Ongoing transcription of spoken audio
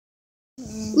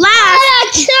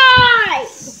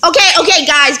Okay,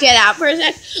 guys, get out for a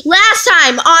sec. Last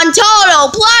time on Total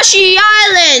Plushie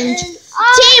Island,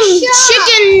 Team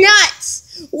Chicken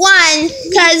Nuts won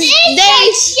because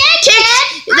they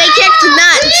kicked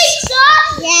Nuts.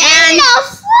 And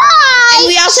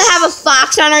we also have a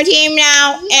fox on our team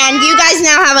now, and you guys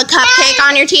now have a cupcake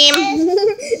on your team.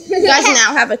 You guys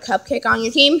now have a cupcake on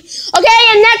your team. Okay,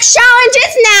 and next challenge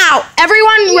is now.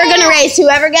 Everyone, we're gonna race.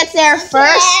 Whoever gets there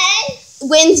first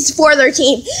wins for their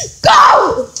team.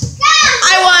 Go!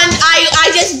 I won.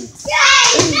 I just.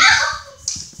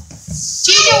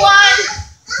 Gina won.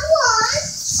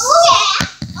 Oh yeah.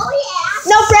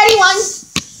 No, Freddie won.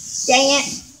 Dang it.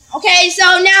 Okay,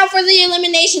 so now for the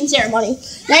elimination ceremony.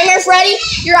 Nightmare Freddy,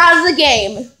 you're out of the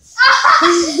game.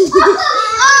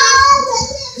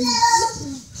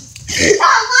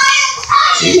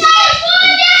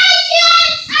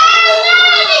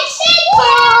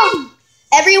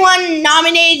 Everyone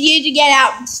nominated you to get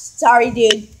out. Sorry,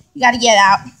 dude. You gotta get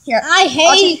out. Here. I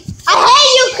hate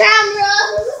you, camera.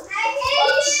 I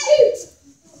hate you.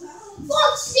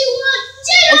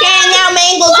 Okay, and now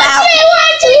Mangle's out.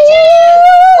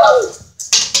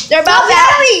 They're both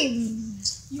out.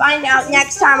 Find out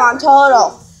next time on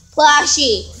Total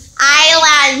Plushie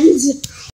Island.